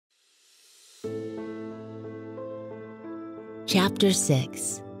Chapter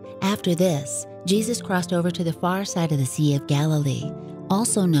 6. After this, Jesus crossed over to the far side of the Sea of Galilee,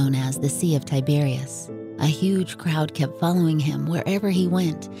 also known as the Sea of Tiberias. A huge crowd kept following him wherever he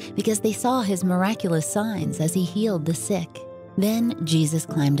went because they saw his miraculous signs as he healed the sick. Then Jesus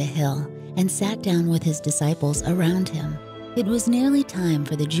climbed a hill and sat down with his disciples around him. It was nearly time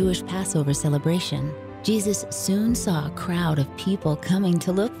for the Jewish Passover celebration. Jesus soon saw a crowd of people coming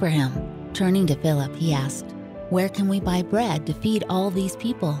to look for him. Turning to Philip, he asked, "Where can we buy bread to feed all these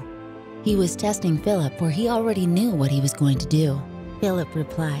people?" He was testing Philip, for he already knew what he was going to do. Philip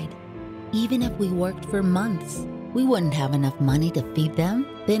replied, "Even if we worked for months, we wouldn't have enough money to feed them."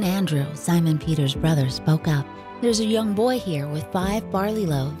 Then Andrew, Simon Peter's brother, spoke up. "There's a young boy here with 5 barley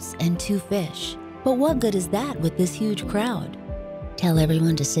loaves and 2 fish. But what good is that with this huge crowd?" "Tell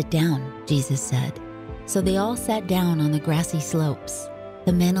everyone to sit down," Jesus said. So they all sat down on the grassy slopes.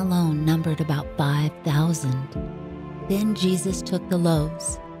 The men alone numbered about 5,000. Then Jesus took the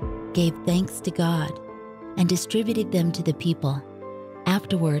loaves, gave thanks to God, and distributed them to the people.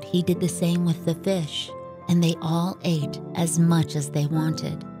 Afterward, he did the same with the fish, and they all ate as much as they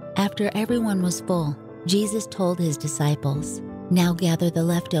wanted. After everyone was full, Jesus told his disciples, "Now gather the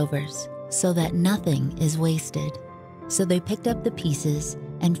leftovers, so that nothing is wasted." So they picked up the pieces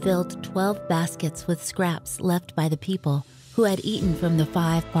and filled 12 baskets with scraps left by the people who had eaten from the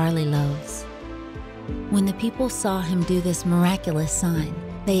 5 barley loaves. When the people saw him do this miraculous sign,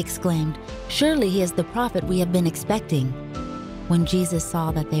 they exclaimed, "Surely he is the prophet we have been expecting." When Jesus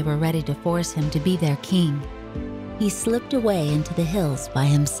saw that they were ready to force him to be their king, he slipped away into the hills by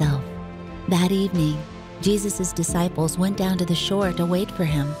himself. That evening, Jesus' disciples went down to the shore to wait for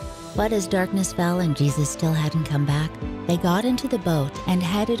him. But as darkness fell and Jesus still hadn't come back, they got into the boat and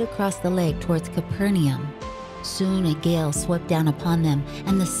headed across the lake towards Capernaum. Soon a gale swept down upon them,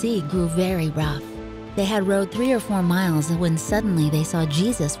 and the sea grew very rough. They had rowed 3 or 4 miles when suddenly they saw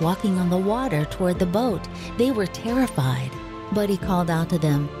Jesus walking on the water toward the boat. They were terrified. But he called out to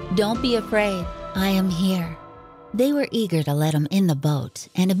them, "Don't be afraid, I am here." They were eager to let him in the boat,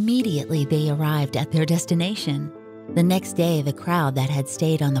 and immediately they arrived at their destination. The next day, the crowd that had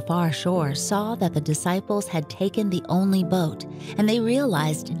stayed on the far shore saw that the disciples had taken the only boat, and they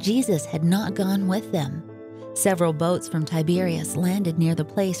realized Jesus had not gone with them. Several boats from Tiberias landed near the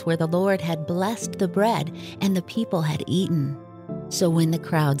place where the Lord had blessed the bread and the people had eaten. So when the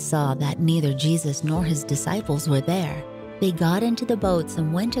crowd saw that neither Jesus nor his disciples were there, they got into the boats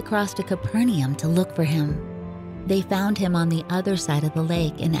and went across to Capernaum to look for him. They found him on the other side of the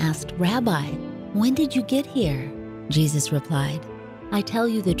lake and asked, "Rabbi, when did you get here?" Jesus replied, "I tell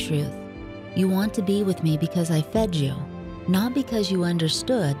you the truth. You want to be with me because I fed you, not because you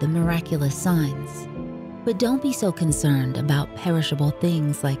understood the miraculous signs. But don't be so concerned about perishable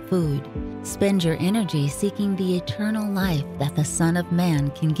things like food. Spend your energy seeking the eternal life that the Son of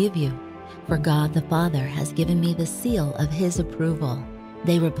Man can give you. For God the Father has given me the seal of his approval."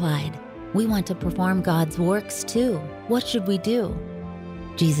 They replied, "We want to perform God's works too. What should we do?"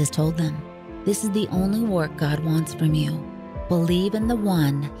 Jesus told them, "This is the only work God wants from you. Believe in the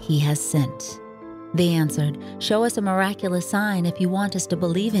one he has sent." They answered, "Show us a miraculous sign if you want us to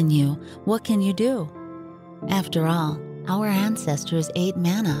believe in you. What can you do?" After all, our ancestors ate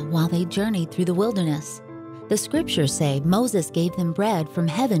manna while they journeyed through the wilderness. The scriptures say Moses gave them bread from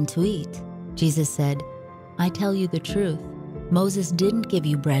heaven to eat. Jesus said, "I tell you the truth. Moses didn't give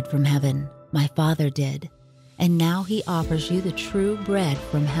you bread from heaven. My Father did. And now he offers you the true bread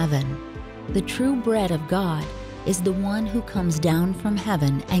from heaven. The true bread of God is the one who comes down from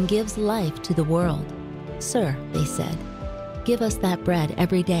heaven and gives life to the world." "Sir," they said, "give us that bread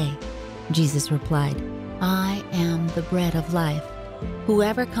every day." Jesus replied, "I am the bread of life.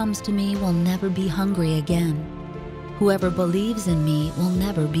 Whoever comes to me will never be hungry again. Whoever believes in me will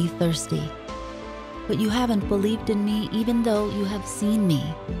never be thirsty. But you haven't believed in me even though you have seen me.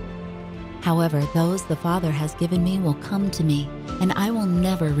 However, those the Father has given me will come to me, and I will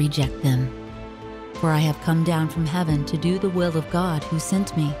never reject them. For I have come down from heaven to do the will of God who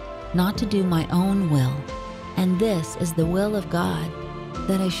sent me, not to do my own will. And this is the will of God,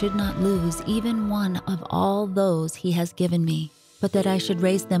 that I should not lose even one of all those he has given me, but that I should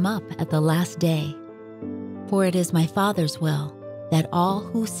raise them up at the last day. For it is my Father's will that all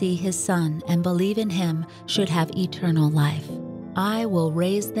who see his Son and believe in him should have eternal life. I will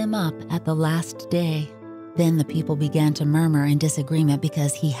raise them up at the last day." Then the people began to murmur in disagreement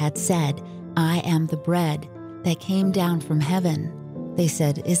because he had said, "I am the bread that came down from heaven." They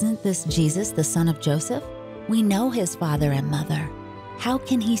said, "Isn't this Jesus, the son of Joseph? We know his father and mother. How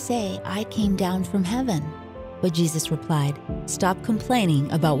can he say, 'I came down from heaven'?" But Jesus replied, "Stop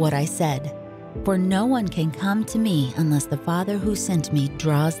complaining about what I said. For no one can come to me unless the Father who sent me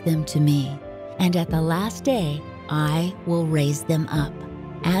draws them to me. And at the last day, I will raise them up.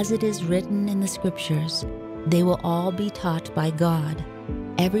 As it is written in the Scriptures, they will all be taught by God.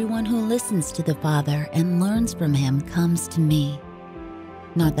 Everyone who listens to the Father and learns from him comes to me.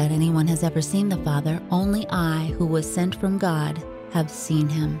 Not that anyone has ever seen the Father, only I, who was sent from God, have seen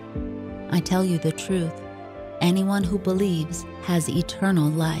him. I tell you the truth. Anyone who believes has eternal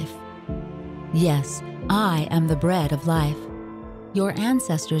life. Yes, I am the bread of life. Your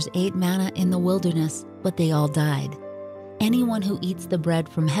ancestors ate manna in the wilderness, but they all died. Anyone who eats the bread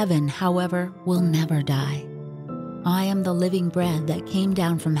from heaven, however, will never die. I am the living bread that came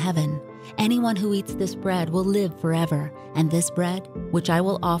down from heaven. Anyone who eats this bread will live forever, and this bread, which I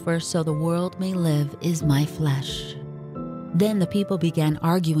will offer so the world may live, is my flesh." Then the people began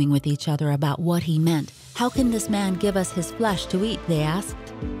arguing with each other about what he meant. "How can this man give us his flesh to eat?" they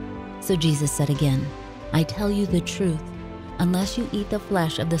asked. So Jesus said again, "I tell you the truth. Unless you eat the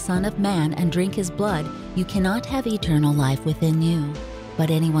flesh of the Son of Man and drink his blood, you cannot have eternal life within you. But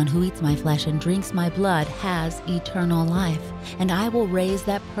anyone who eats my flesh and drinks my blood has eternal life, and I will raise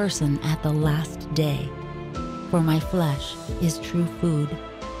that person at the last day. For my flesh is true food,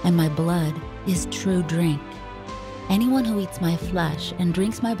 and my blood is true drink. Anyone who eats my flesh and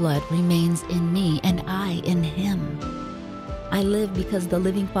drinks my blood remains in me, and I in him. I live because the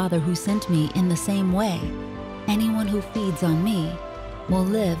living Father who sent me in the same way. Anyone who feeds on me will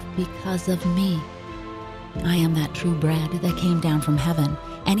live because of me. I am that true bread that came down from heaven.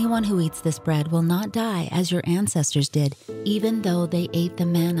 Anyone who eats this bread will not die as your ancestors did, even though they ate the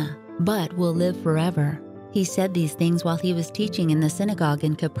manna, but will live forever." He said these things while he was teaching in the synagogue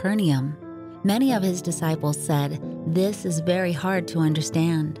in Capernaum. Many of his disciples said, "This is very hard to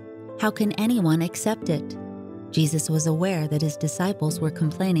understand. How can anyone accept it?" Jesus was aware that his disciples were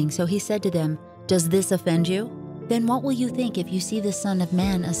complaining, so he said to them, "Does this offend you? Then what will you think if you see the Son of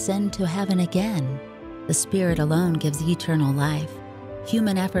Man ascend to heaven again? The Spirit alone gives eternal life.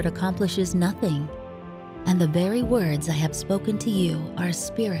 Human effort accomplishes nothing. And the very words I have spoken to you are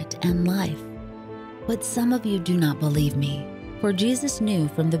spirit and life. But some of you do not believe me." For Jesus knew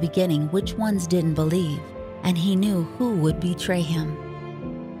from the beginning which ones didn't believe, and he knew who would betray him.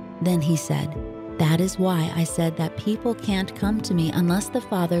 Then he said, "That is why I said that people can't come to me unless the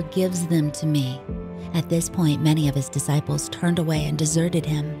Father gives them to me." At this point, many of his disciples turned away and deserted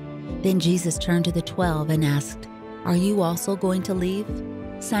him. Then Jesus turned to the 12 and asked, "Are you also going to leave?"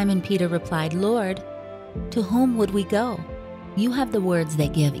 Simon Peter replied, "Lord, to whom would we go? You have the words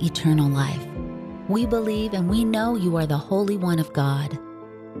that give eternal life. We believe and we know you are the Holy One of God."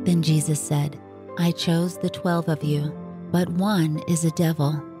 Then Jesus said, "I chose the 12 of you, but one is a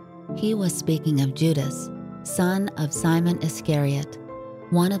devil." He was speaking of Judas, son of Simon Iscariot,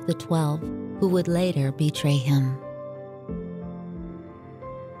 one of the 12, who would later betray him.